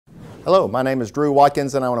Hello, my name is Drew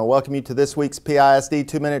Watkins and I want to welcome you to this week's PISD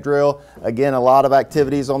 2-minute drill. Again, a lot of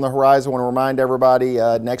activities on the horizon. I want to remind everybody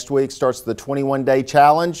next week starts the 21-day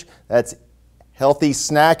challenge. That's healthy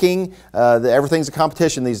snacking. Everything's a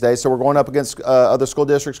competition these days, so we're going up against other school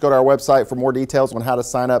districts. Go to our website for more details on how to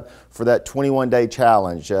sign up for that 21-day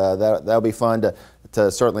challenge. That'll be fun to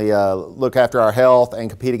certainly look after our health and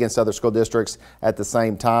compete against other school districts at the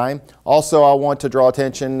same time. Also, I want to draw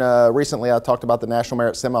attention, recently I talked about the National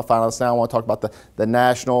Merit Semifinalists. Now I want to talk about the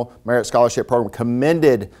National Merit Scholarship Program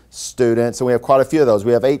commended students, and we have quite a few of those.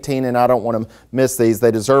 We have 18, and I don't want to miss these. They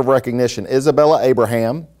deserve recognition. Isabella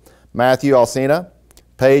Abraham, Matthew Alcina,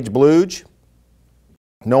 Paige Bluge,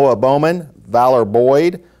 Noah Bowman, Valor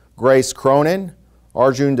Boyd, Grace Cronin,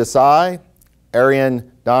 Arjun Desai, Arian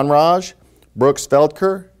Donraj, Brooks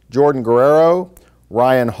Feldker, Jordan Guerrero,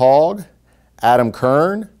 Ryan Hogg, Adam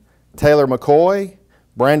Kern, Taylor McCoy,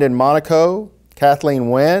 Brandon Monaco, Kathleen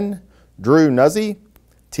Nguyen, Drew Nuzzi,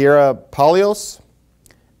 Tierra Palios,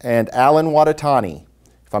 and Alan Watatani.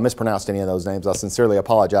 If I mispronounced any of those names, I sincerely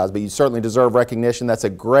apologize, but you certainly deserve recognition. That's a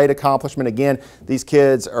great accomplishment. Again, these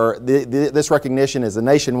kids are, this recognition is a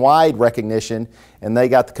nationwide recognition, and they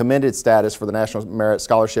got the commended status for the National Merit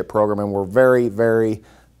Scholarship Program, and we're very, very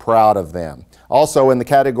proud of them. Also, in the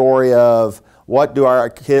category of what are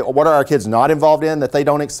our kids not involved in that they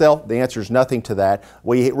don't excel? The answer is nothing to that.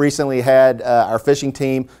 We recently had our fishing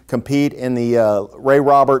team compete in the Ray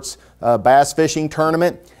Roberts Bass Fishing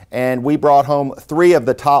Tournament, and we brought home 3 of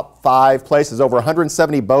the top 5 places. Over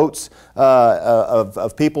 170 boats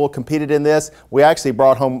of people competed in this. We actually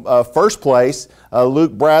brought home first place.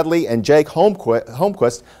 Luke Bradley and Jake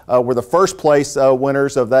Holmquist were the first place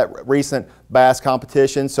winners of that recent bass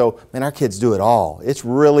competition. So, man, our kids do it all. It's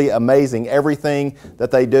really amazing everything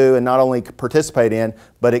that they do and not only participate in,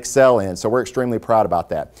 but excel in. So we're extremely proud about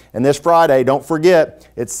that. And this Friday, don't forget,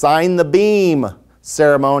 it's Sign the Beam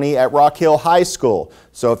ceremony at Rock Hill High School.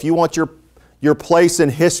 So if you want your place in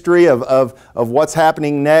history of what's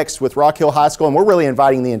happening next with Rock Hill High School, and we're really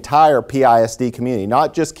inviting the entire PISD community,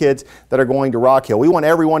 not just kids that are going to Rock Hill. We want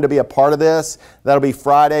everyone to be a part of this. That'll be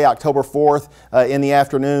Friday, October 4th in the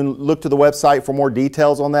afternoon. Look to the website for more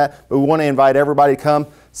details on that. But we want to invite everybody to come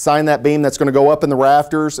sign that beam that's going to go up in the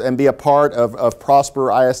rafters and be a part of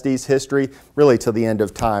Prosper ISD's history really till the end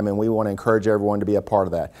of time, and we want to encourage everyone to be a part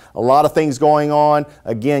of that. A lot of things going on.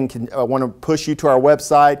 Again, I want to push you to our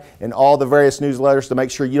website and all the various newsletters to make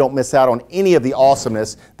sure you don't miss out on any of the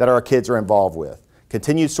awesomeness that our kids are involved with.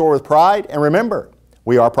 Continue to soar with pride, and remember,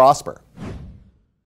 we are Prosper.